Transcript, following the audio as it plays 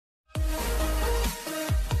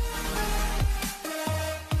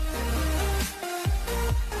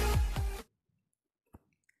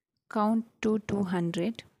Count to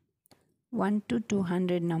 200, 1 to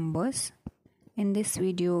 200 numbers. In this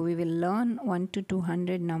video, we will learn 1 to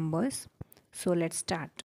 200 numbers. So let's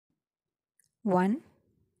start. 1,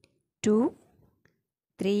 2,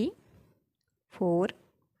 3, 4,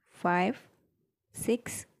 5,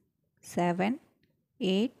 6, 7,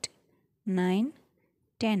 8, 9,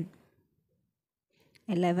 10,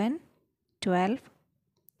 11, 12,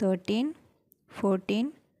 13,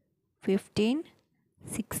 14, 15,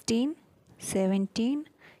 16, 17,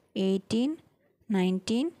 18,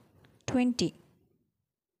 19, 20,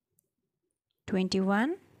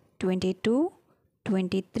 21, 22,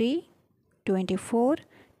 23, 24,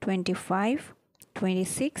 25,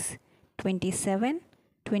 26, 27,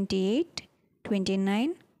 28,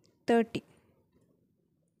 29, 30,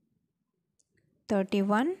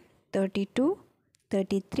 31, 32,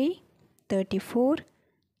 33, 34,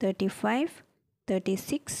 35,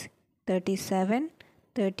 36, 37,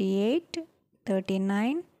 38,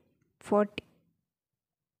 39, 40,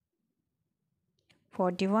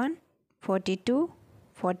 41, 42,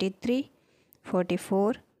 43,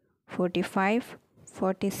 44, 45,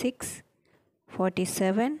 46,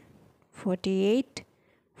 47, 48,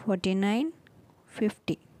 49,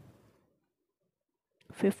 50,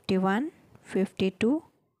 51, 52,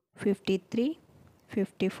 53,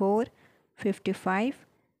 54, 55,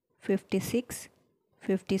 56,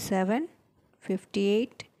 57,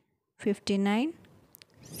 58, 59,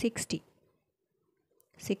 60,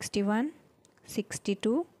 61,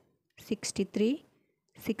 62, 63,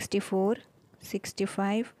 64,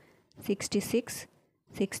 65, 66,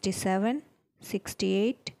 67,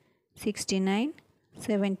 68, 69,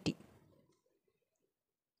 70,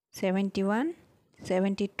 71,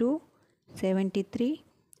 72, 73,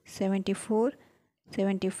 74,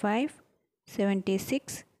 75,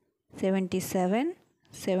 76, 77,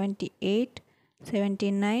 78,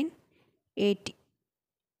 79, 80,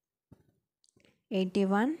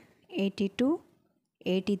 81, 82,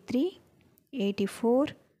 83, 84,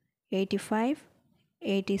 85,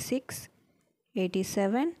 86,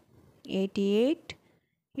 87, 88,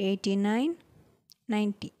 89,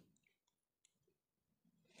 90,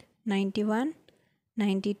 91,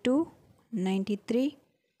 92, 93,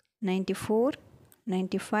 94,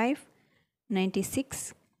 95,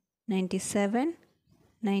 96, 97,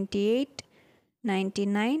 98,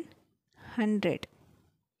 99, 100,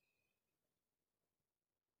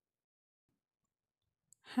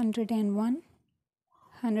 101,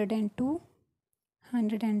 102,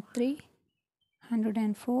 103,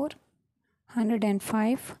 104,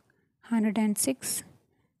 105, 106,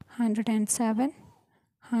 107,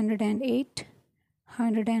 108,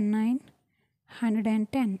 109,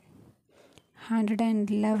 110,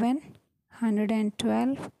 111,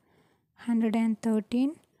 112,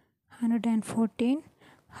 113, 114,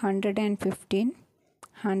 115,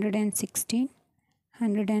 116,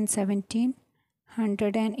 117,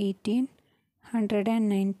 118,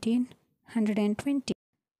 119, 120,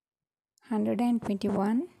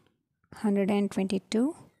 121,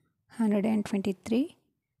 122, 123,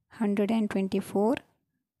 124,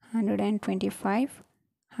 125,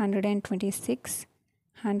 126,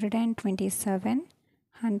 127,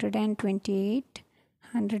 128,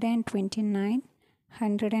 129,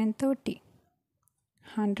 130,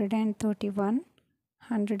 131,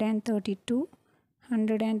 132,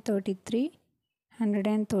 133,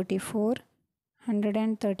 134,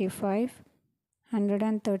 135,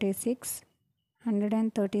 136,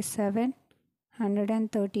 137,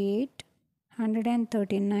 138,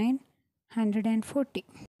 139, 140,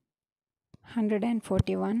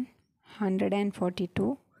 141,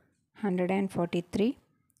 142, 143,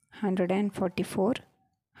 144,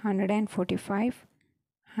 145,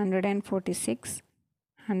 146,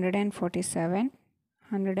 147,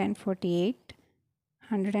 148,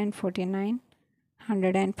 149,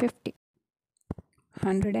 150,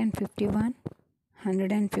 151,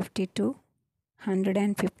 152,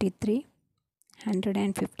 153,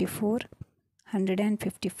 154,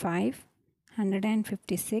 155,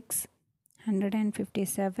 156,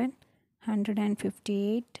 157,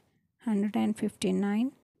 158,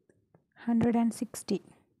 159, 160,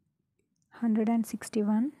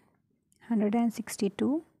 161,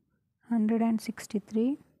 162,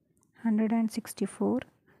 163, 164,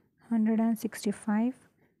 165,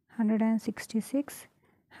 166,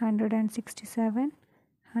 167,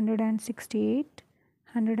 168,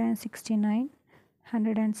 169,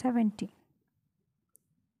 170,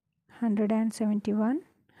 171,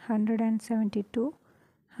 172,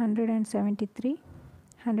 173,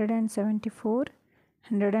 174,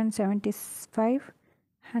 175,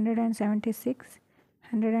 176,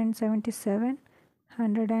 177,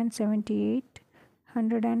 178,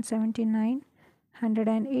 179,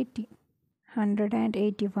 180,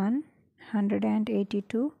 181,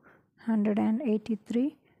 182,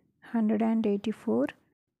 183, 184,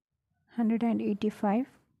 185,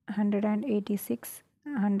 186,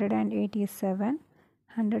 187,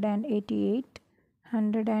 188,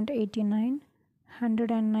 189,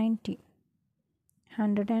 190,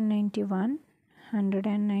 191,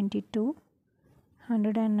 192,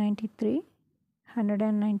 193,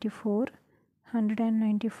 194,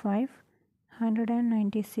 195,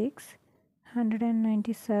 196,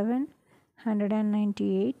 197,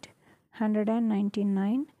 198,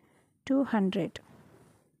 199, 200.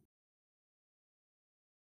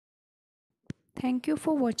 Thank you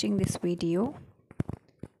for watching this video.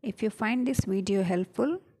 If you find this video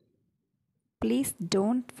helpful, please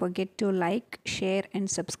don't forget to like, share and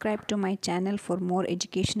subscribe to my channel for more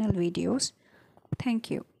educational videos.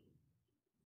 Thank you.